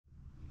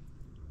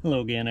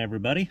Hello again,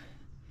 everybody.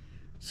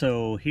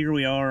 So here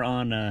we are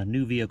on a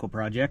new vehicle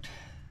project,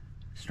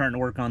 starting to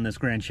work on this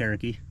Grand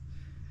Cherokee.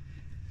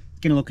 It's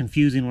getting a little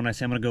confusing when I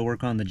say I'm going to go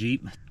work on the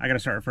Jeep. I got to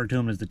start referring to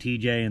them as the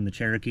TJ and the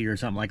Cherokee or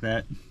something like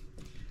that.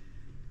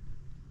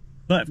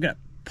 But I've got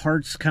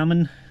parts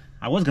coming.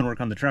 I was going to work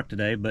on the truck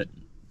today, but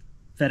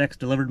FedEx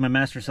delivered my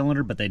master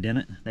cylinder, but they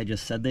didn't. They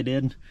just said they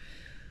did.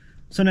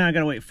 So now I got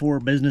to wait 4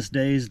 business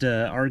days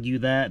to argue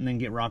that and then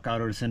get Rock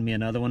Auto to send me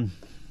another one.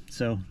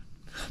 So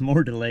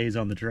more delays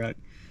on the truck.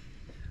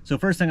 So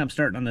first thing I'm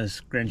starting on this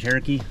Grand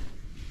Cherokee,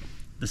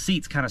 the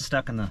seat's kind of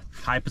stuck in the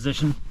high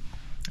position.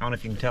 I don't know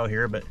if you can tell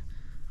here, but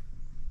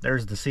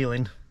there's the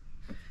ceiling,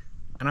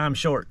 and I'm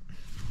short.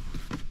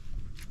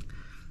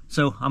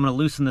 So I'm gonna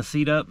loosen the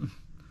seat up,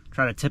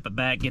 try to tip it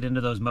back, get into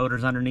those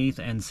motors underneath,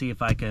 and see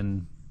if I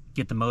can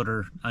get the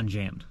motor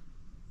unjammed.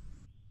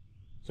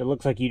 So it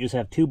looks like you just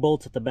have 2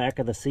 bolts at the back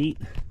of the seat,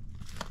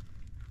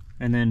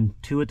 and then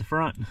 2 at the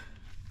front.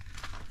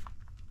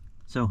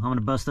 So I'm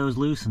gonna bust those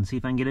loose and see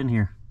if I can get in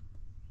here.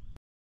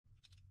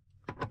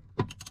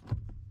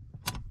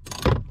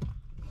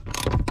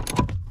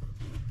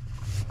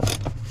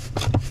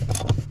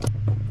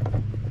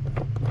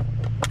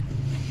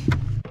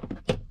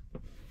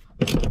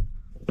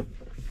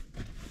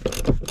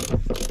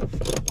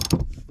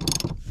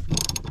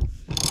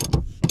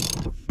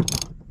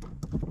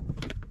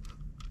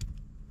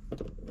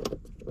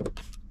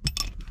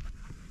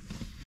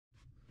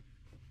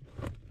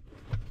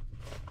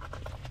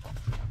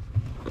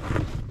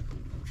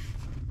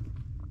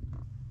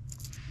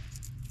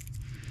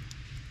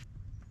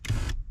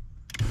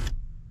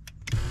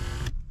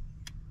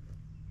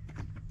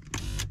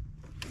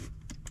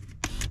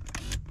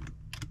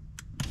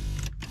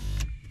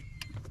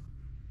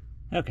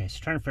 Okay, so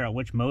trying to figure out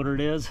which motor it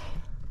is.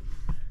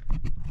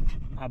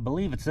 I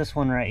believe it's this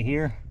one right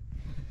here,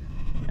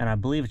 and I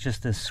believe it's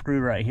just this screw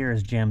right here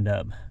is jammed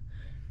up.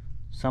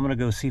 So I'm gonna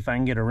go see if I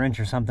can get a wrench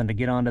or something to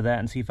get onto that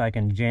and see if I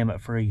can jam it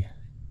free.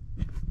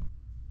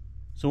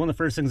 So one of the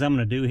first things I'm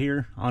gonna do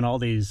here on all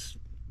these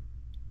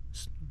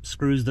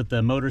screws that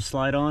the motors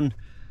slide on,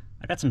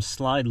 I got some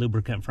slide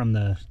lubricant from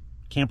the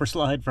camper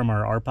slide from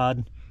our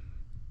R-Pod.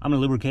 I'm gonna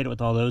lubricate it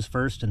with all those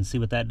first and see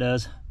what that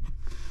does.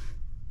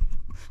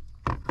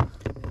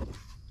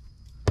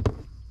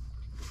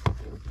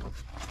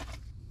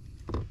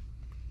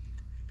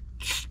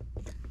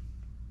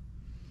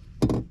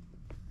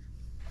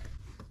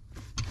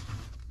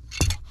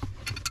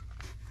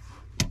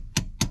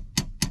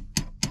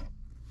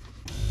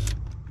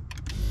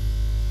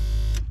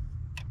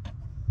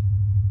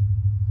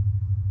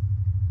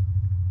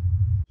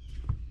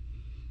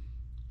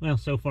 Well,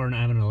 so far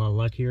not having a lot of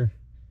luck here.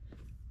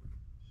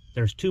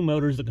 There's 2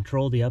 motors that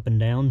control the up and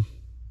down.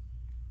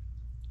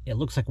 It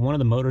looks like one of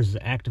the motors is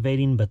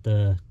activating, but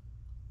the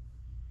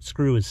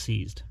screw is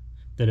seized,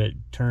 that it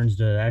turns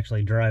to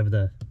actually drive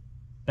the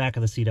back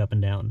of the seat up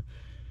and down.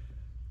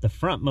 The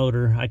front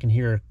motor, I can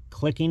hear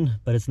clicking,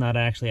 but it's not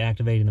actually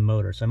activating the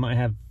motor. So I might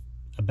have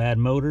a bad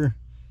motor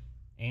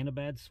and a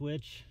bad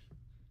switch,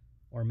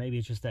 or maybe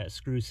it's just that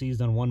screw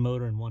seized on one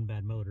motor and one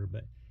bad motor,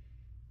 but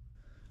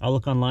I'll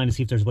look online to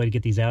see if there's a way to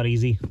get these out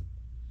easy.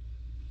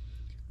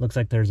 Looks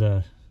like there's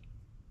a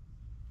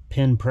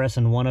pin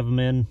pressing one of them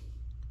in,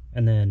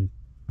 and then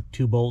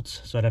 2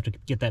 bolts. So I'd have to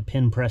get that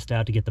pin pressed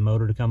out to get the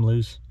motor to come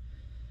loose.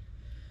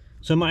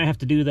 So I might have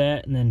to do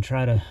that and then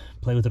try to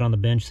play with it on the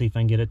bench, see if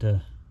I can get it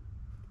to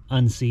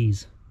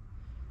unseize.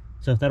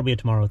 So that'll be a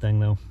tomorrow thing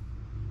though.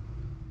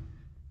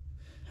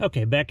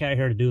 Okay, back out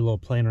here to do a little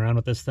playing around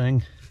with this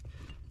thing.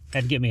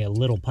 Had to get me a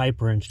little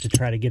pipe wrench to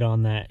try to get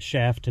on that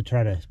shaft to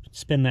try to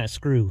spin that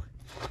screw.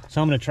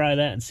 So I'm going to try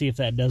that and see if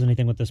that does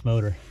anything with this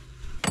motor.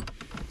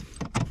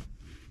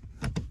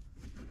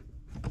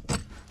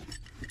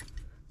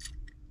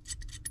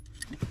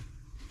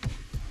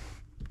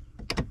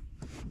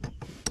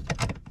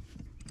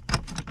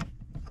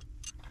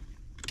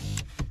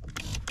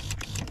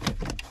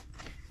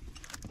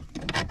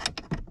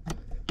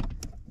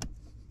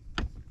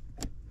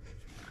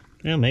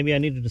 Now maybe I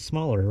needed a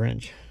smaller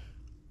wrench.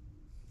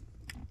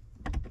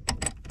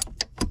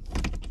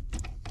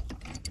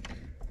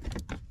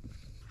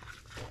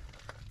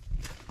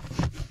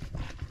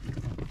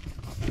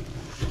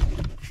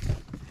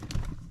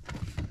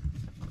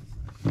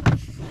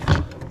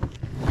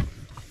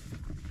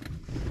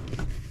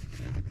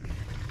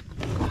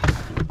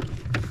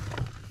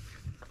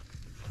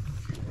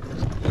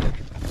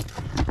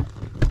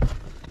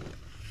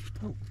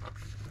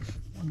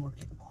 One more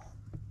cable.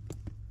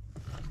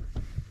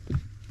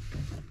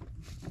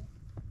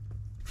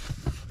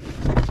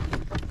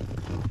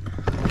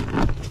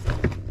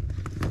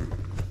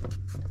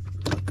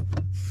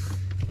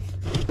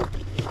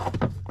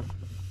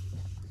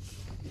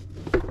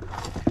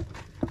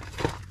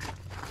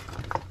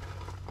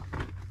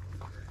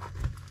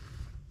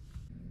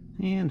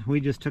 And we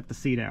just took the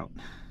seat out.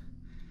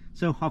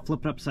 So I'll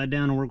flip it upside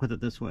down and work with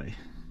it this way.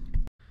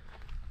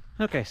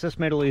 Okay, so this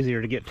made it a little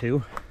easier to get to.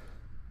 You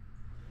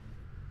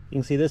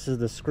can see this is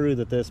the screw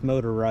that this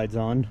motor rides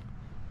on.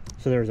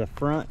 So there's a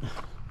front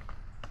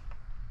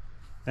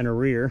and a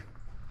rear.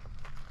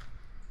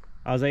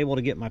 I was able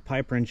to get my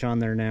pipe wrench on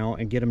there now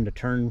and get them to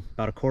turn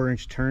about a 1/4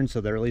 inch turn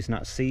so they're at least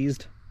not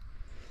seized.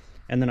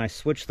 And then I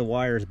switched the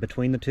wires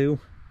between the two.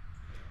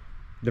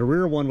 The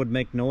rear one would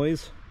make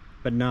noise,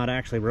 but not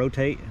actually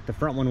rotate. The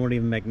front one wouldn't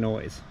even make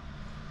noise.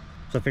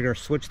 So I figure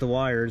switch the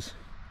wires.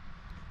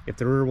 If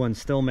the rear one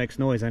still makes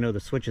noise, I know the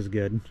switch is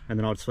good, and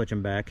then I'll switch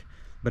them back.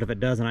 But if it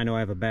doesn't, I know I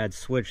have a bad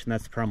switch, and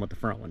that's the problem with the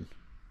front one.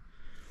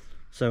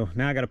 So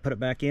now I got to put it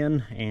back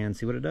in and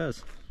see what it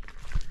does.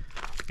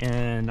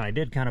 And I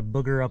did kind of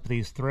booger up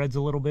these threads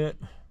a little bit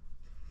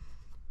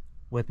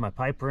with my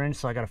pipe wrench,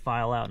 so I got to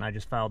file out, and I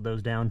just filed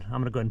those down.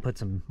 I'm going to go ahead and put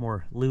some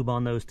more lube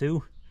on those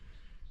too,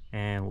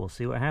 and we'll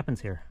see what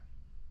happens here.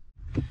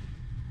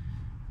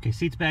 Okay,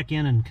 seat's back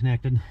in and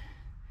connected.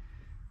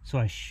 So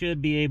I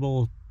should be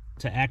able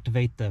to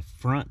activate the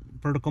front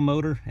vertical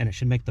motor, and it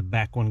should make the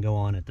back one go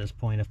on at this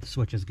point if the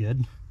switch is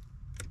good.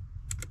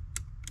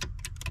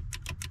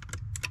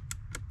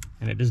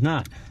 And it does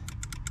not.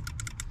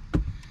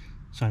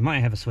 So I might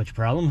have a switch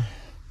problem.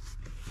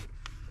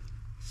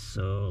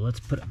 So let's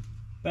put it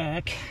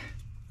back.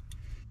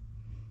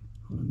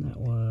 And that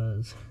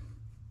was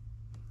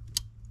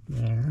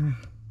there.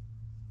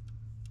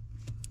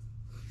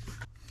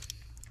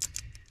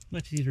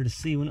 Much easier to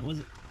see when it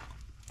was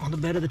on the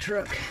bed of the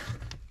truck.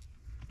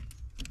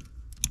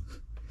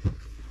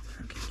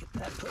 Okay, get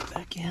that put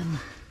back in.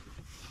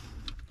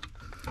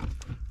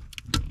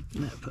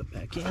 And that put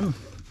back in.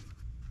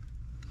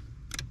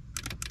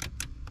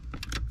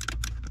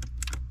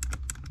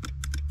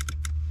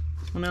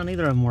 Well, now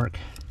neither of them work.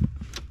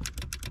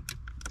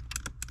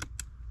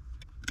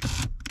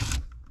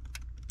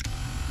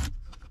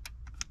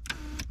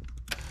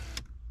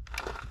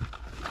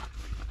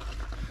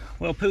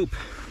 Well, poop.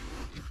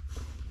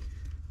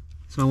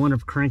 So I wonder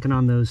if cranking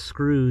on those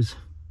screws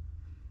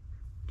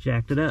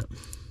jacked it up.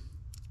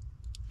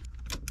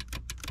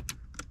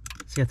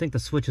 See, I think the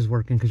switch is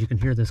working because you can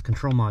hear this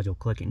control module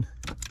clicking.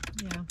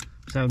 Yeah.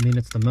 So that would mean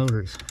it's the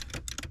motors.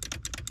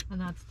 And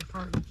that's the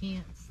part you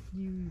can't,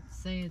 you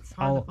say it's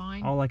hard to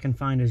find? All I can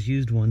find is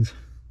used ones.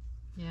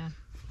 Yeah.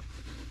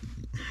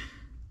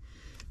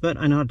 But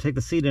I know how to take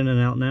the seat in and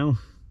out now.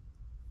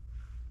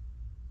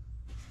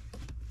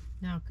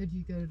 Now, could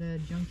you go to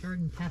junkyard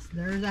and test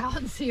theirs out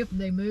and see if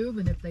they move,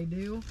 and if they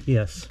do?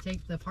 Yes.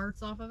 Take the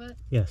parts off of it?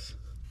 Yes.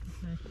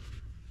 Okay.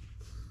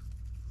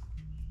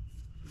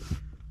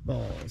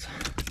 Balls.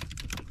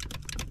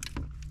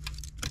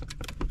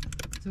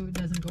 So it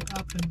doesn't go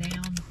up and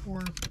down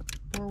or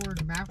forward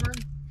and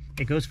backward?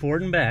 It goes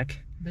forward and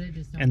back, but it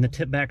just don't and the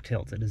tip back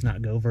tilts. It does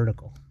not go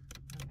vertical.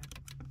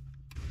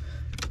 Okay.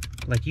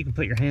 Like, you can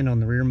put your hand on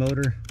the rear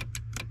motor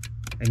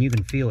and you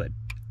can feel it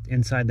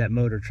inside that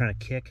motor trying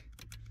to kick.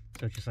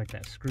 So it's just like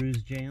that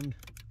screw's jammed.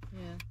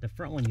 Yeah. The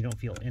front one, you don't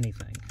feel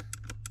anything.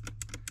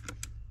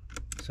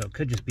 So it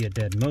could just be a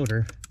dead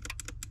motor.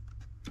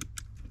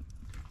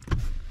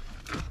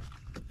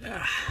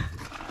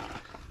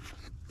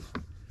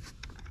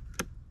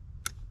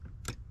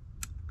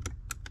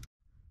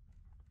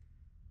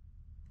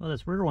 Well,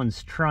 this rear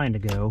one's trying to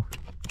go.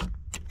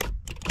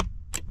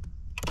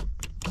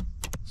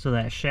 So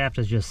that shaft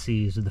is just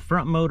seized. The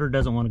front motor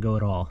doesn't want to go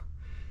at all.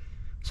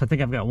 So I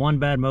think I've got one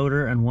bad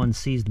motor and one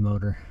seized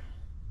motor.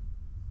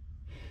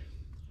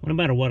 Well, no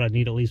matter what, I'd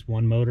need at least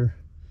one motor.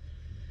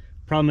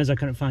 Problem is I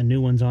couldn't find new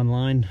ones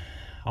online.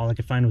 All I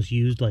could find was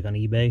used, like on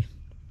eBay.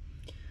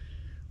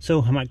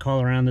 So I might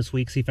call around this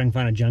week, see if I can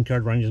find a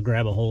junkyard where I can just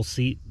grab a whole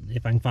seat.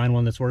 If I can find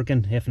one that's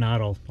working. If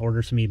not, I'll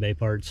order some eBay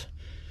parts.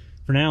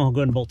 For now, I'll go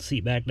ahead and bolt the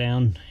seat back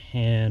down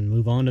and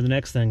move on to the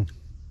next thing.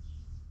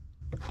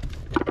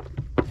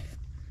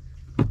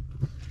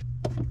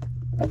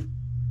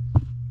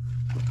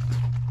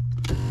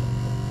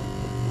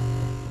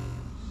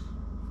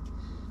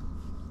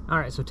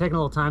 Alright, so taking a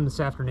little time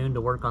this afternoon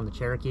to work on the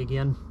Cherokee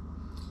again.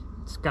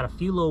 It's got a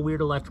few little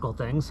weird electrical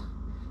things.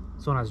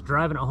 So when I was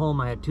driving it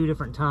home, I had two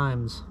different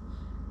times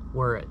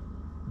where it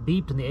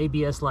beeped and the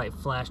ABS light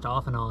flashed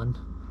off and on.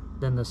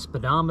 Then the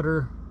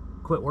speedometer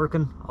quit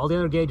working. All the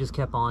other gauges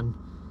kept on,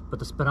 but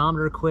the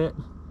speedometer quit,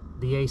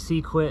 the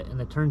AC quit, and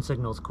the turn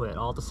signals quit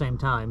all at the same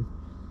time.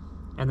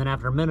 And then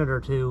after a minute or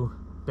two,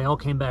 they all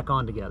came back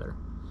on together.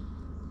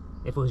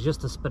 If it was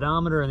just the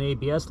speedometer and the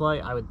ABS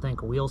light, I would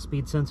think a wheel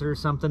speed sensor or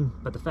something,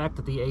 but the fact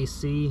that the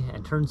AC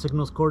and turn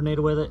signals coordinated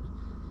with it,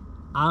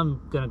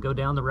 I'm gonna go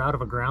down the route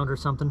of a ground or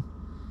something.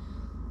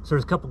 So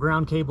there's a couple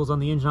ground cables on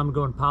the engine I'm gonna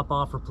go and pop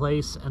off,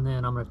 replace, and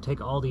then I'm gonna take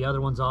all the other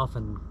ones off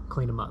and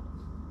clean them up.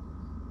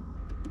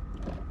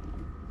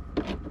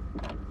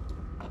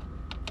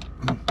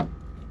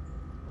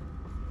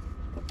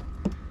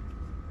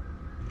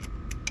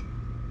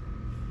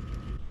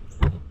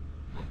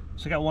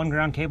 So I got one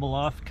ground cable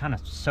off, kind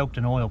of soaked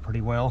in oil pretty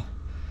well.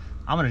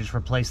 I'm gonna just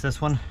replace this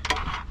one.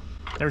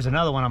 There's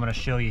another one I'm gonna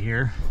show you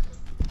here.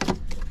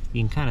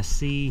 You can kind of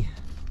see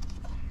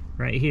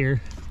right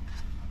here.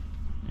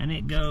 And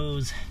it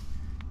goes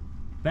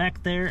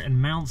back there and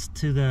mounts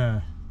to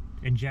the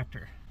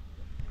injector.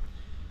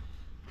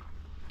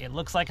 It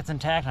looks like it's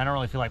intact. I don't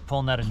really feel like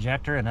pulling that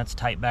injector, and that's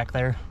tight back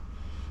there.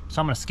 So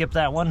I'm gonna skip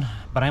that one,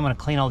 but I'm gonna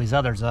clean all these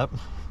others up.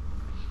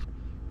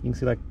 You can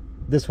see like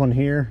this one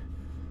here,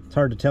 it's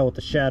hard to tell with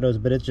the shadows,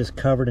 but it's just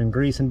covered in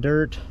grease and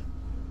dirt.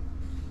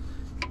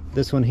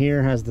 This one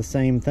here has the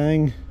same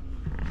thing.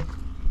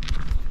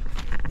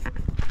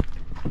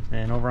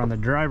 And over on the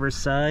driver's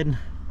side,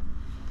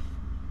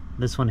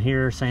 this one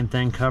here, same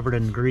thing, covered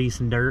in grease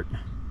and dirt.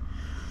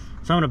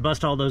 So I'm gonna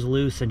bust all those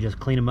loose and just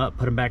clean them up,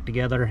 put them back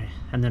together,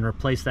 and then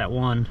replace that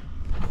one.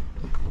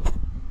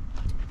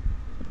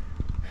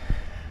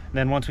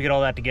 Then once we get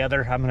all that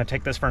together, I'm gonna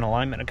take this for an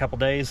alignment in a couple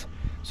days,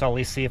 so I'll at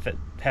least see if it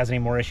has any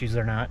more issues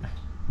or not.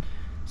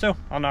 So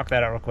I'll knock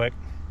that out real quick.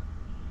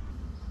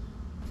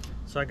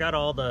 So I got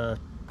all the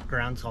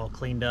grounds all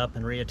cleaned up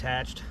and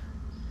reattached.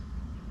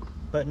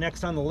 But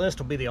next on the list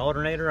will be the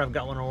alternator. I've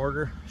got one on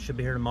order, should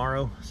be here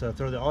tomorrow. So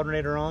throw the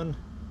alternator on.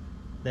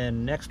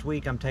 Then next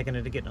week I'm taking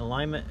it to get an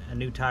alignment and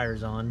new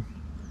tires on.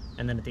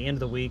 And then at the end of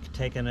the week,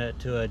 taking it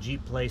to a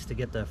Jeep place to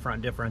get the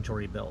front differential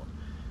rebuilt.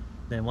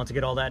 Then once I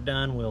get all that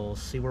done, we'll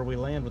see where we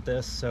land with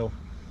this. So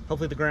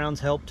hopefully the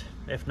grounds helped.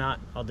 If not,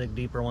 I'll dig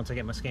deeper once I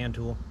get my scan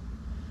tool.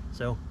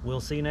 So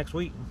we'll see you next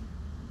week.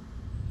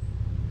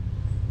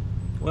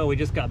 Well, we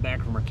just got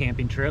back from our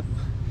camping trip.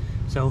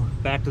 So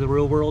back to the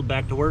real world,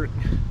 back to work.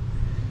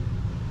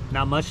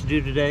 Not much to do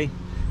today.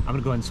 I'm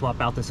gonna go ahead and swap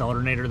out this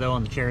alternator though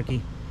on the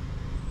Cherokee.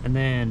 And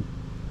then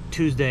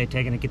Tuesday,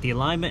 taking to get the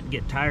alignment,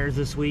 get tires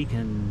this week,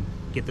 and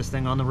get this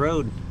thing on the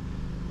road.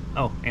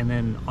 Oh, and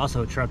then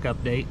also a truck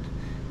update.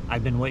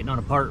 I've been waiting on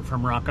a part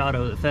from Rock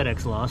Auto that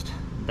FedEx lost.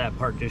 That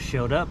part just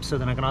showed up, so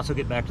then I can also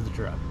get back to the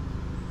truck.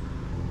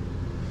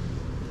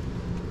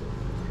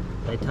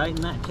 They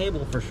tightened that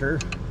cable for sure.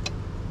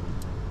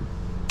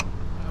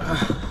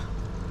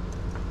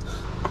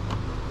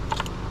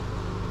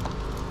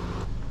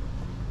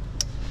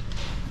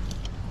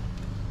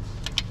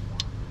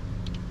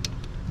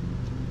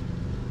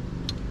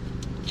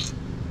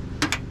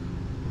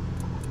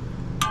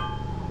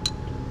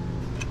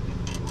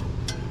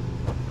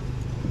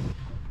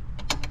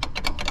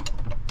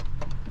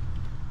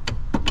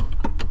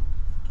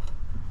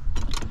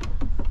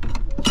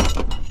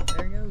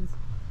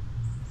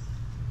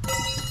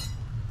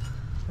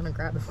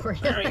 Grab it for you.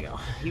 There you go.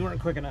 You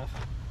weren't quick enough.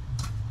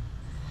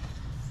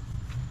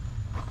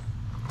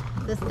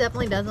 This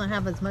definitely doesn't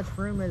have as much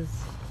room as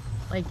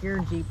like your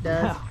Jeep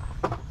does.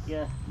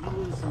 Yeah, you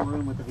lose some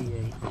room with the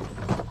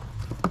V8.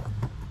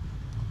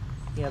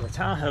 Yeah, the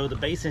Tahoe, the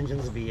base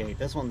engine's a V8.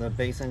 This one, the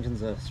base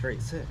engine's a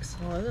straight 6.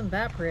 Well, isn't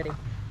that pretty?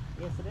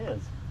 Yes, it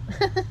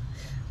is.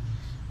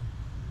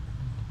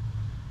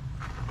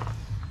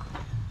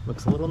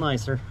 Looks a little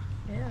nicer.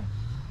 Yeah.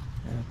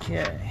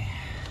 Okay.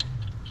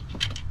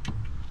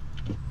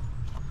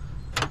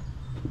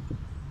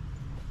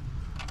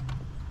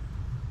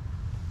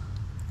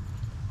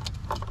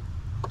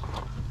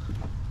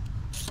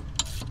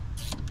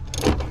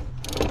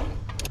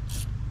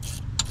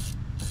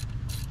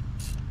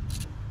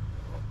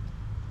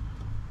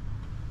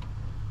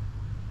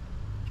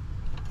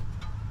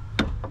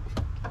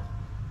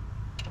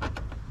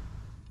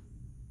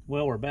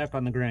 Well, we're back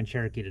on the Grand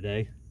Cherokee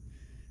today.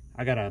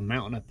 I got a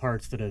mountain of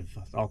parts that have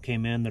all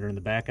came in that are in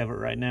the back of it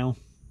right now.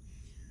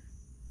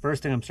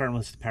 First thing I'm starting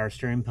with is the power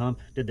steering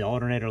pump. Did the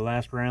alternator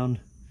last round,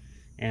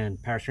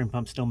 and power steering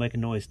pump's still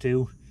making noise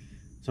too.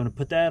 So I'm gonna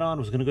put that on. I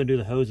was gonna go do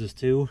the hoses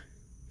too.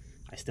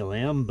 I still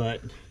am,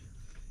 but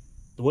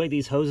the way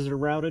these hoses are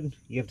routed,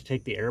 you have to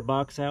take the air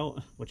box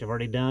out, which I've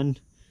already done.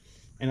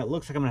 And it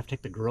looks like I'm gonna have to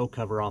take the grill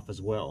cover off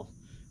as well.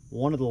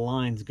 One of the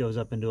lines goes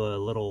up into a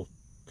little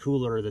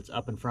cooler that's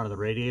up in front of the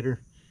radiator.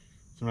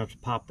 So I'm gonna have to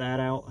pop that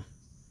out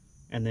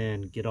and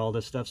then get all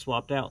this stuff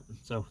swapped out.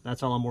 So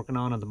that's all I'm working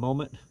on at the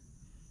moment.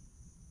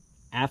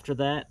 After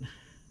that,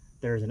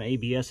 there's an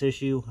ABS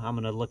issue I'm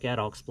gonna look at.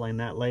 I'll explain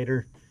that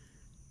later.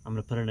 I'm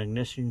gonna put an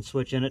ignition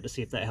switch in it to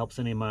see if that helps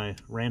any of my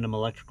random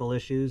electrical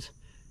issues,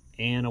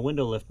 and a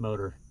window lift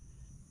motor.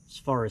 As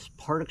far as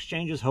part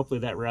exchanges,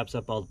 hopefully that wraps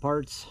up all the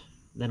parts.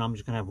 Then I'm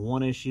just gonna have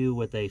one issue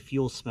with a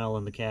fuel smell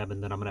in the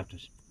cabin that I'm gonna have to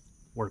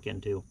work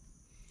into.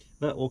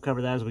 But we'll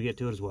cover that as we get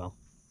to it as well.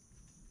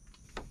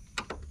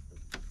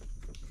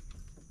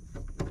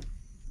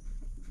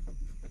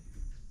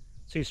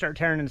 So you start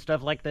tearing into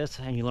stuff like this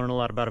and you learn a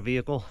lot about a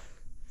vehicle.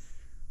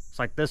 It's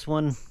like this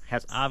one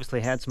has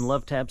obviously had some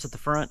love taps at the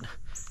front.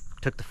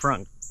 Took the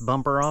front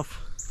bumper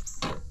off.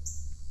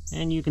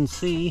 And you can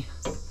see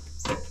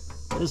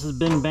this has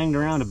been banged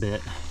around a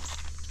bit.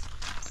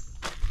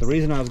 The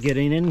reason I was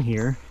getting in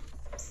here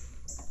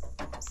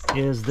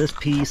is this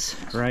piece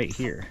right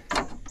here.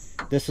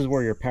 This is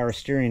where your power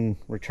steering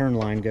return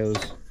line goes.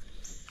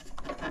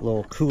 A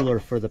little cooler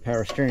for the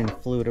power steering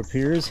fluid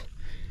appears,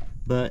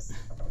 but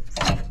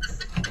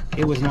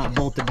it was not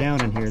bolted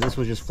down in here. This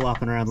was just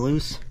flopping around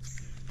loose.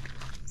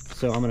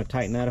 So I'm gonna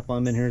tighten that up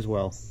on in here as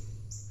well.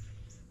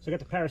 So I got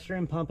the power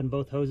steering pump and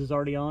both hoses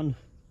already on.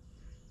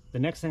 The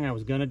next thing I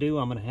was gonna do,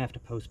 I'm gonna have to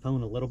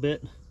postpone a little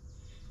bit.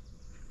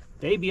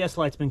 The ABS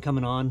light's been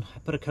coming on. I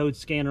put a code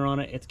scanner on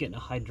it. It's getting a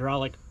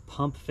hydraulic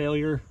pump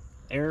failure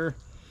error,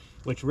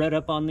 which read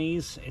up on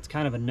these. It's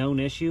kind of a known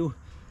issue.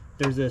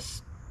 There's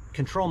this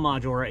control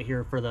module right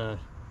here for the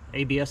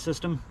ABS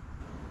system.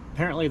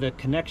 Apparently the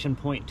connection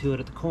point to it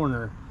at the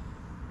corner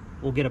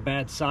will get a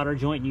bad solder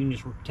joint, and you can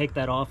just take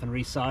that off and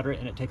resolder it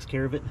and it takes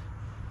care of it.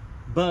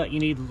 But you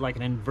need like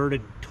an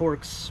inverted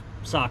Torx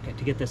socket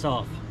to get this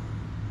off.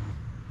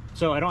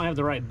 So I don't have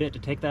the right bit to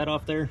take that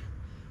off there.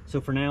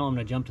 So for now I'm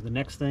going to jump to the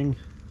next thing.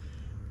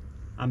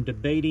 I'm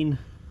debating,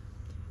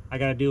 I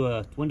got to do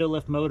a window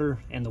lift motor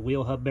and the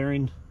wheel hub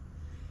bearing.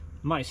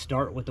 I might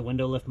start with the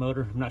window lift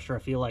motor. I'm not sure I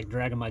feel like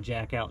dragging my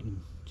jack out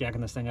and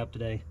jacking this thing up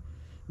today.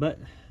 But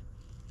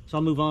so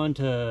I'll move on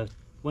to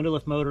window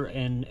lift motor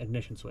and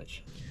ignition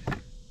switch.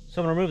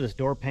 So I'm gonna remove this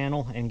door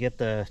panel and get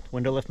the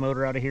window lift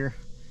motor out of here.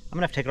 I'm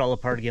gonna have to take it all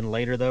apart again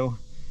later though,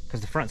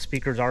 because the front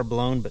speakers are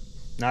blown, but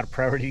not a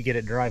priority to get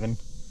it driving.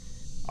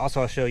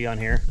 Also, I'll show you on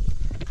here,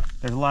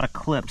 there's a lot of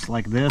clips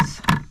like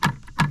this,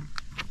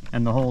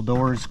 and the whole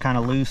door is kind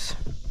of loose.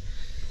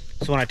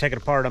 So when I take it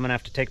apart, I'm gonna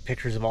have to take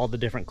pictures of all the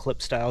different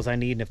clip styles I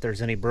need, and if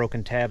there's any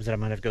broken tabs that I'm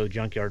gonna have to go to the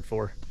junkyard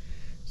for.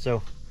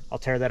 So I'll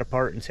tear that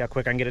apart and see how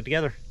quick I can get it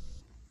together.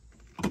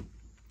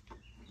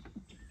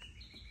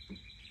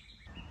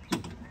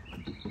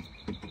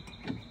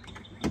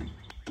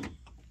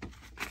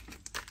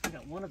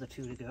 One of the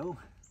two to go.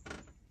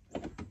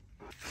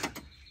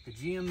 The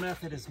GM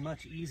method is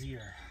much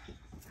easier.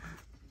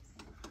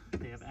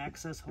 They have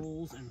access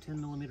holes and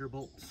 10mm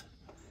bolts.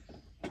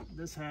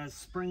 This has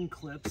spring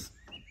clips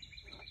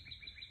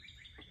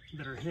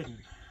that are hidden.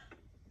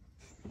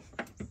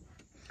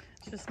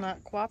 It's just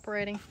not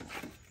cooperating.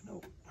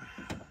 Nope.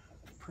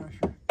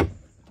 Pressure.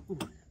 Ooh.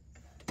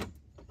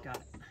 Got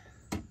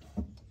it.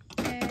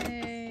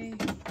 Yay.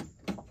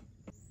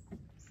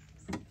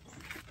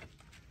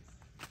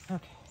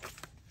 Okay.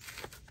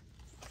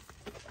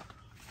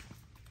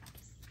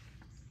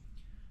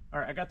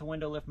 Alright, I got the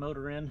window lift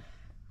motor in.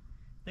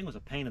 Thing was a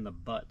pain in the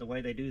butt, the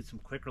way they do some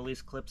quick release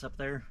clips up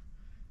there.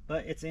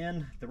 But it's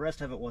in. The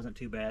rest of it wasn't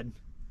too bad.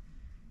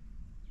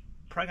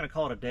 Probably going to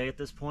call it a day at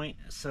this point.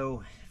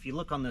 So if you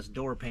look on this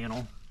door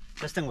panel,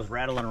 this thing was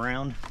rattling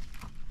around.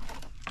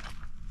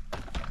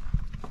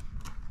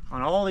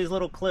 On all these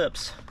little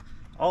clips,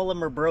 all of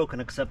them are broken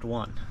except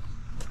one.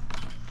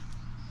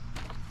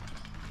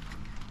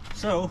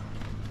 So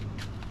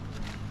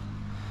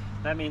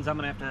that means I'm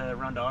going to have to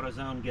run to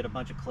AutoZone and get a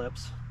bunch of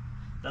clips.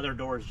 The other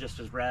door is just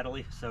as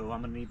rattly, so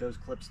I'm going to need those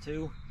clips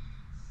too.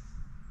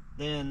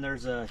 Then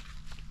there's a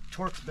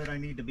Torx bit I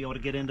need to be able to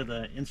get into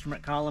the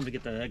instrument column to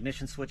get the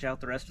ignition switch out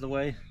the rest of the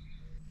way.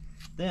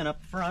 Then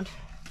up front,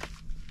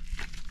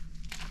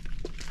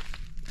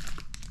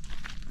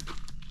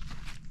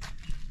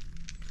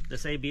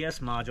 this ABS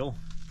module,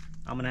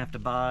 I'm going to have to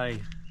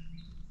buy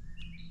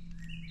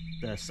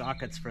the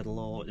sockets for the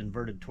little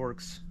inverted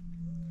Torx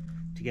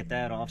to get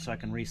that off so I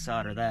can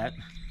resolder that.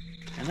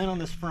 And then on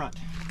this front,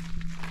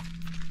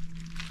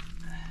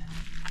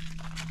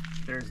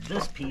 there's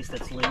this piece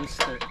that's loose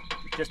that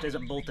just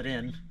isn't bolted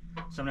in,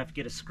 so I'm gonna have to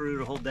get a screw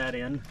to hold that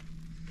in.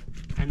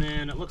 And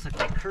then it looks like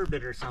they curved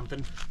it or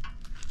something,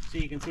 so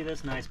you can see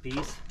this nice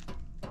piece.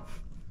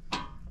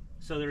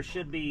 So there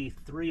should be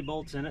 3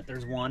 bolts in it.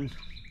 There's 1,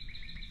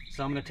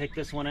 so I'm gonna take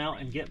this one out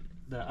and get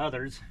the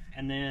others.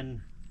 And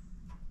then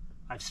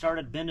I've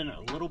started bending it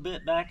a little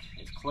bit back.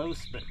 It's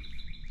close, but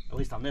at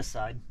least on this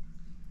side,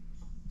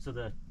 so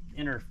the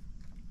inner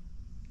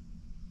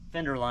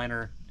fender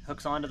liner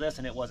hooks onto this,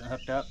 and it wasn't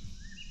hooked up.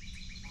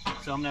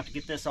 So I'm gonna have to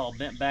get this all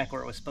bent back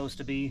where it was supposed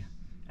to be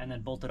and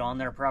then bolt it on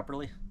there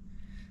properly.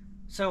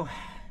 So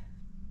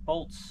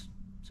bolts,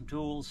 some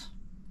tools.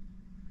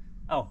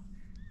 Oh,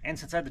 and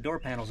since I had the door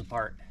panels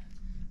apart,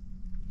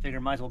 figure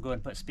might as well go ahead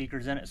and put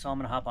speakers in it, so I'm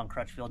gonna hop on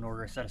Crutchfield and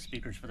order a set of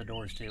speakers for the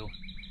doors too.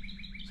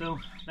 So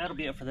that'll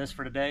be it for this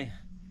for today.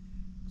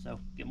 So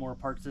get more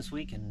parts this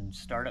week and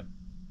start up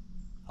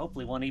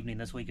hopefully one evening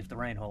this week if the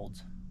rain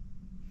holds.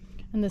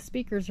 And the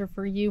speakers are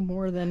for you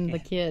more than the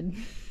kid.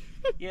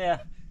 Yeah,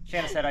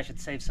 Shanna said I should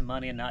save some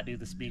money and not do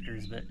the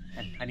speakers, but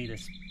I need to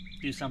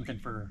do something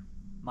for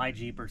my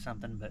Jeep or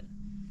something. But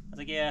I was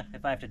like, yeah,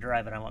 if I have to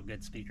drive it, I want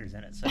good speakers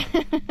in it. So,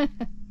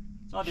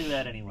 so I'll do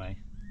that anyway.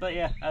 But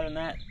yeah, other than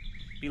that,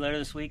 be later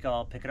this week.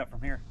 I'll pick it up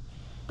from here.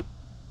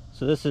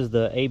 So this is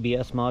the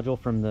ABS module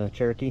from the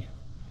Cherokee.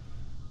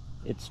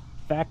 It's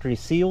factory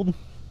sealed.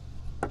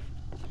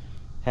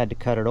 Had to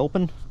cut it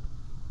open.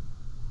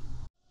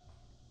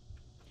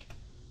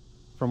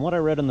 From what I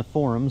read in the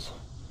forums,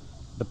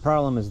 the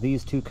problem is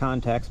these 2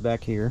 contacts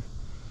back here.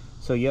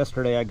 So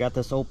yesterday I got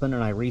this open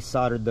and I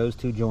resoldered those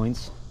 2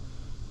 joints.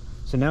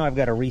 So now I've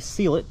got to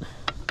reseal it.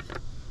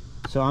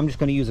 So I'm just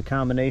going to use a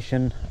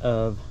combination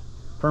of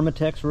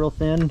Permatex real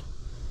thin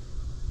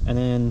and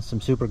then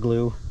some super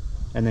glue,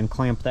 and then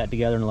clamp that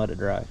together and let it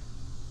dry.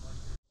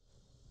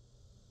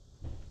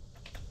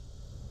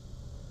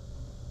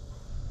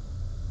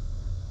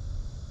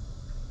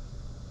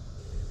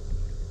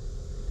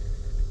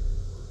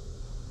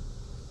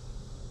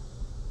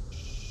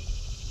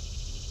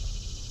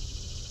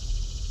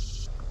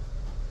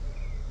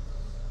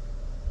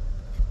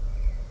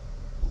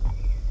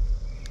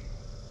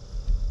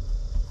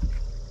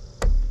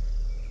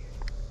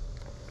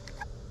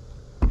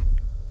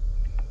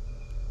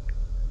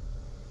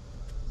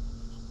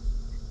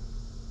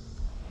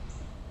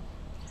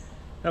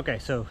 Okay,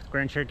 so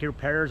Grand Cherokee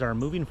repairs are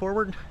moving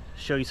forward.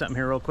 Show you something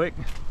here real quick.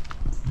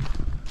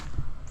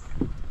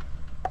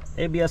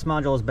 ABS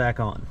module is back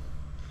on.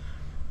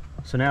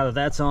 So now that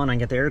that's on, I can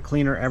get the air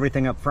cleaner,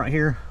 everything up front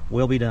here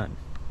will be done.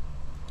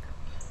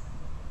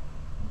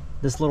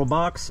 This little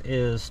box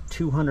is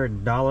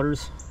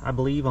 $200, I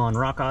believe, on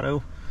Rock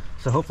Auto.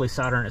 So hopefully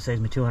soldering it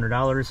saves me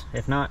 $200.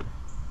 If not,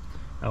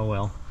 oh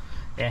well,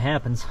 it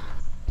happens.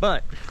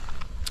 But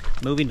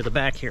moving to the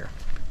back here.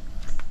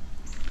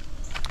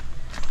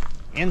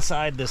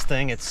 Inside this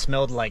thing, it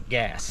smelled like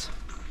gas.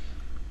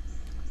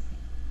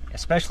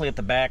 Especially at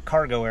the back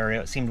cargo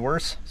area, it seemed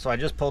worse. So I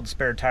just pulled the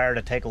spare tire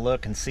to take a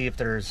look and see if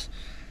there's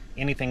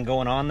anything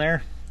going on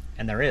there.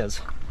 And there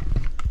is.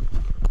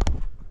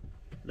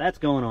 That's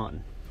going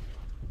on.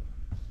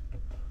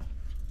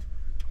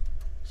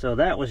 So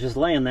that was just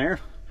laying there.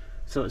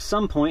 So at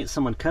some point,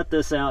 someone cut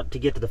this out to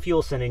get to the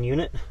fuel sending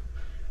unit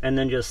and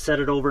then just set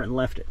it over and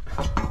left it.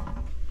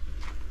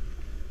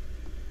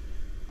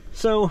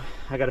 So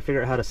I got to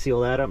figure out how to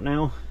seal that up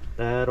now.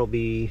 That'll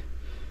be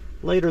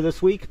later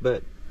this week,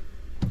 but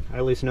I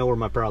at least know where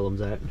my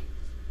problem's at.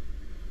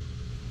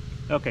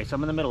 Okay, so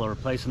I'm in the middle of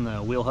replacing the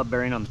wheel hub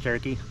bearing on the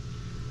Cherokee.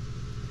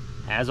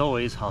 As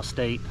always, I'll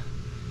state,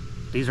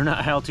 these are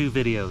not how-to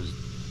videos.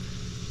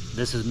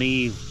 This is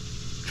me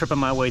tripping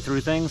my way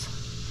through things.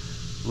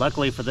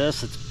 Luckily for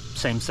this, it's the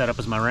same setup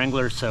as my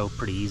Wrangler, so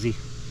pretty easy.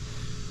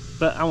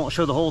 But I won't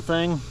show the whole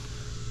thing,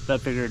 but I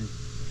figured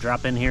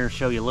drop in here,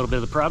 show you a little bit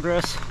of the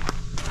progress.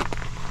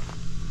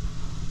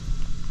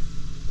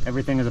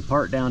 Everything is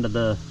apart down to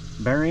the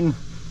bearing.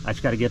 I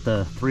just got to get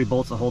the 3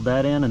 bolts that hold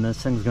that in, and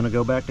this thing's going to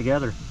go back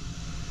together.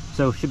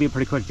 So should be a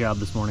pretty quick job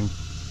this morning.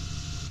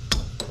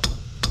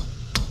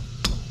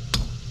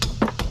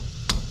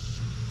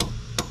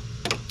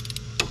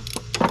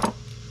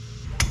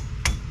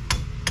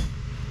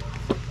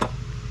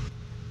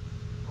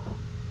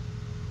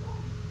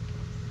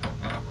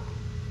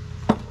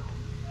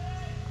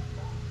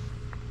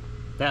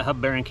 That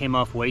hub bearing came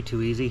off way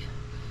too easy.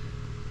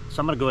 So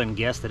I'm going to go ahead and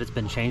guess that it's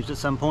been changed at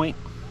some point.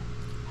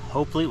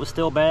 Hopefully it was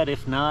still bad.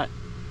 If not,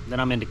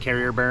 then I'm into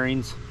carrier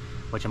bearings,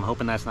 which I'm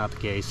hoping that's not the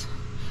case.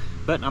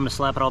 But I'm going to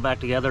slap it all back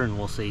together and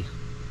we'll see.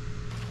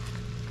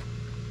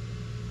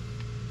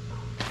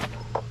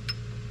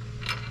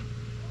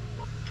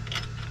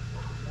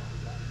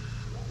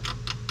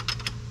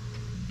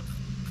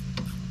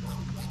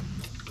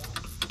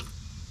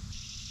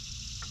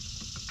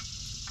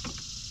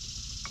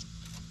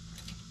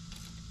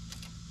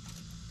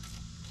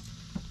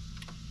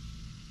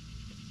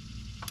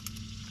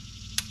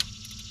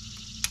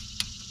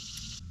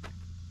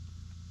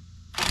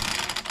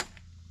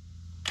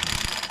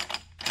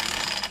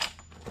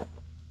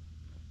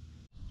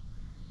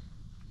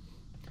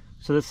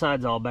 So this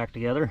side's all back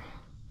together.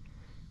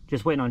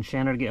 Just waiting on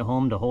Shanna to get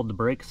home to hold the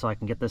brake so I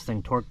can get this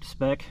thing torqued to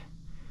spec.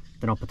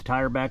 Then I'll put the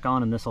tire back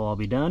on and this will all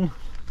be done.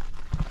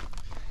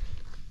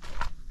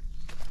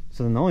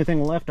 So then the only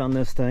thing left on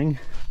this thing,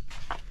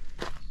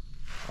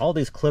 all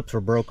these clips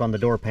were broke on the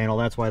door panel,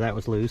 that's why that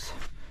was loose.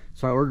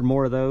 So I ordered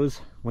more of those.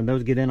 When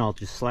those get in, I'll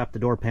just slap the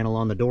door panel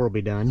on, the door will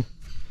be done.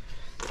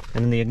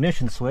 And then the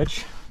ignition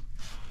switch,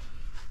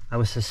 I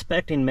was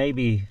suspecting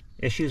maybe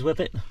issues with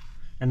it,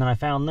 and then I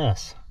found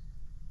this.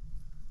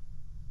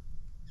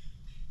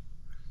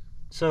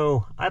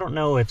 So I don't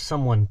know if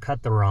someone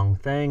cut the wrong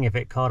thing, if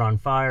it caught on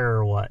fire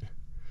or what,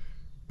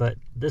 but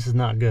this is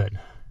not good,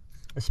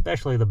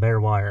 especially the bare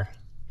wire.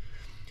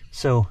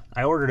 So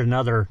I ordered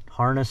another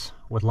harness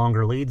with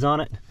longer leads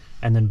on it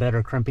and then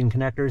better crimping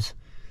connectors.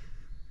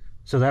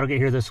 So that'll get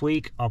here this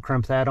week. I'll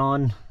crimp that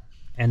on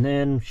and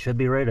then should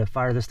be ready to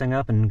fire this thing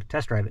up and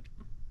test drive it.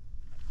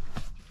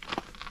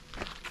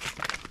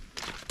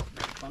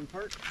 Fun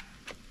part.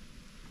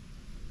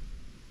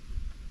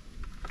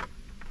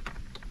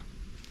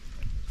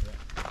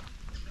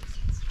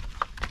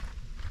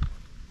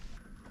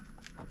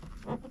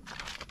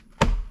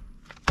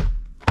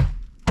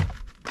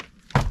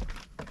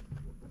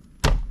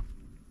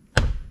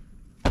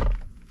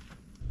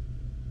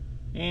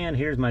 And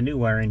here's my new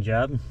wiring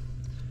job.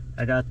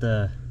 I got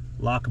the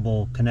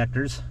lockable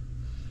connectors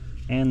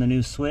and the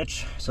new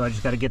switch, so I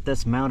just got to get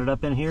this mounted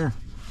up in here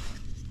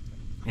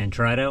and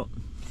try it out.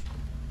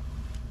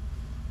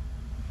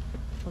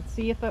 Let's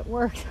see if it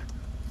works.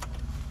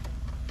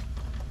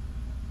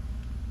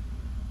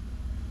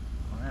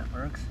 Well, that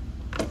works.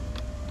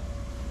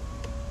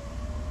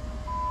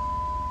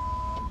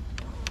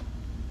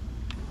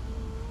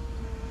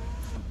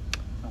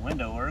 The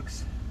window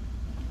works.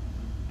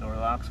 Door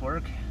locks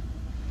work.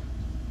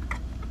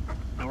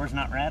 Door's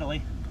not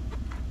rattly.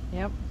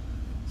 Yep.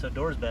 So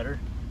door's better.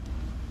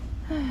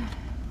 That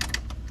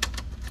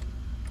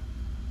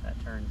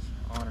turns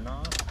on and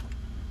off.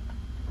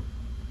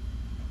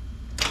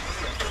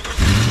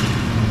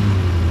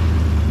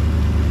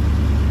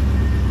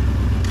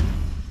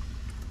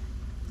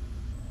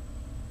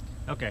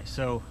 Okay,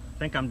 so I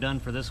think I'm done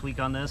for this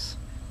week on this.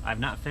 I've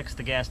not fixed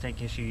the gas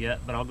tank issue yet,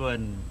 but I'll go ahead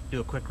and do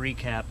a quick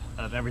recap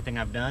of everything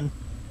I've done.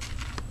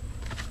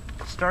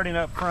 Starting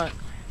up front.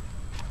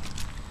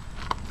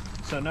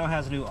 So it now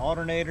has a new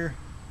alternator,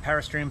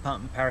 power steering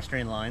pump, and power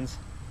steering lines.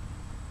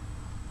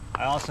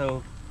 I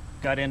also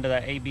got into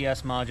that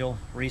ABS module,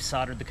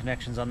 resoldered the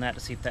connections on that to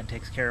see if that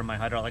takes care of my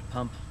hydraulic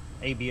pump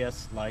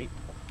ABS light.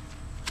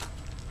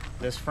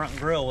 This front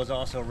grille was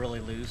also really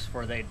loose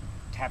where they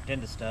tapped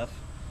into stuff.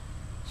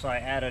 So I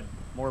added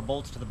more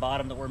bolts to the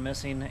bottom that were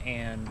missing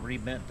and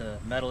rebent the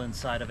metal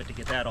inside of it to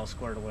get that all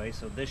squared away.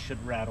 So this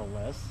should rattle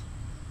less.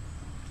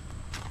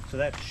 So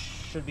that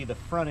should be the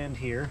front end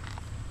here.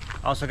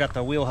 Also got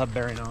the wheel hub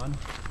bearing on.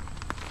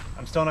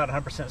 I'm still not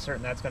 100%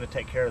 certain that's going to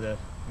take care of the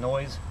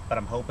noise, but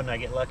I'm hoping I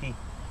get lucky.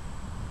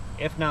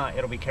 If not,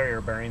 it'll be carrier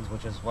bearings,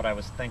 which is what I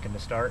was thinking to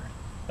start,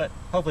 but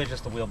hopefully it's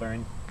just the wheel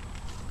bearing.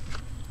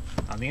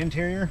 On the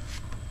interior,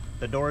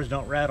 the doors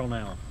don't rattle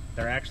now.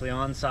 They're actually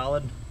on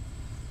solid.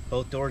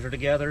 Both doors are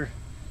together,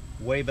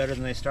 way better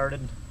than they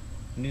started.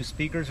 New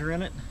speakers are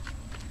in it.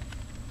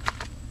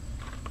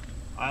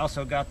 I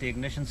also got the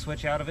ignition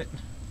switch out of it.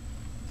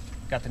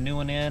 Got the new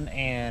one in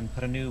and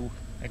put a new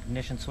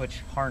ignition switch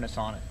harness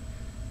on it.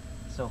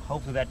 So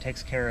hopefully that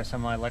takes care of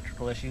some of my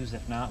electrical issues.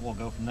 If not, we'll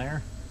go from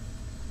there.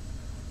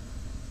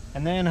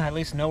 And then I at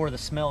least know where the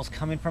smell is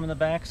coming from in the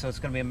back, so it's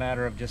going to be a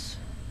matter of just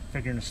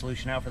figuring a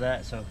solution out for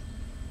that. So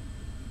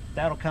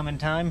that'll come in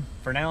time.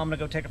 For now, I'm going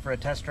to go take it for a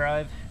test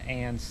drive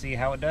and see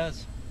how it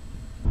does.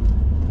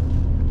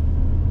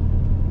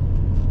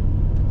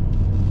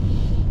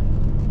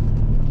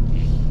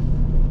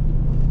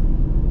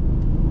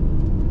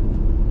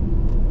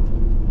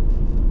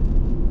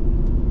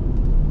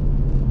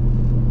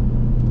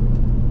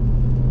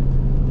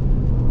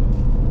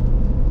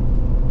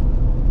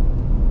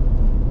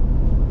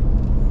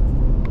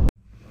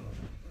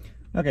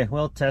 Okay,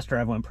 well, test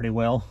drive went pretty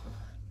well.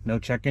 No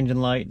check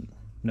engine light,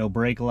 no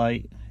brake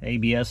light,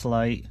 ABS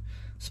light,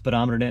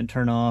 speedometer didn't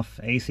turn off,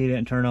 AC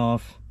didn't turn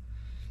off.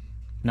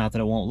 Not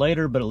that it won't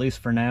later, but at least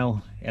for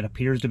now, it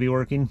appears to be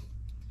working.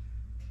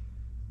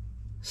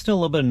 Still a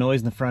little bit of noise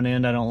in the front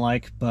end I don't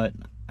like, but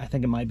I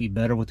think it might be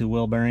better with the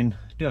wheel bearing.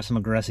 I do have some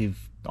aggressive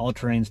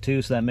all-terrains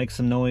too, so that makes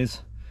some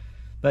noise.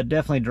 But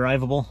definitely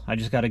drivable. I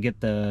just got to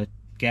get the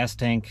gas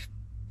tank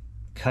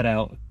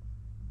cutout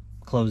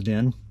closed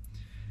in.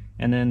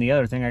 And then the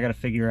other thing I got to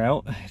figure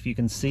out, if you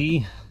can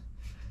see,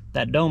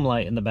 that dome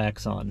light in the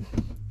back's on.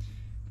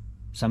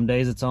 Some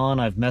days it's on.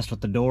 I've messed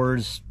with the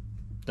doors,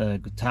 the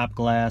top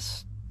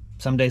glass.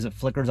 Some days it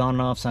flickers on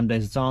and off. Some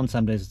days it's on,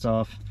 some days it's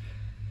off.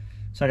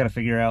 So I got to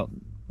figure out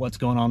what's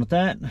going on with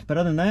that. But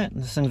other than that,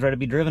 this thing's ready to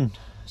be driven.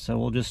 So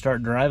we'll just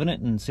start driving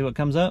it and see what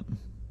comes up.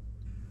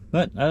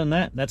 But other than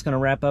that, that's going to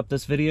wrap up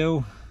this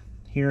video.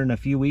 Here in a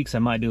few weeks I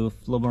might do a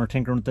little more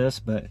tinkering with this,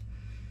 but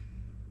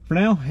for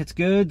now, it's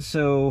good,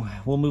 so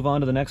we'll move on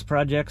to the next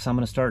projects. I'm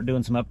going to start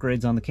doing some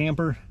upgrades on the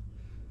camper,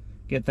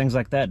 get things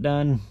like that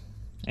done,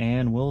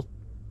 and we'll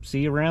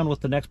see you around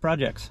with the next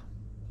projects.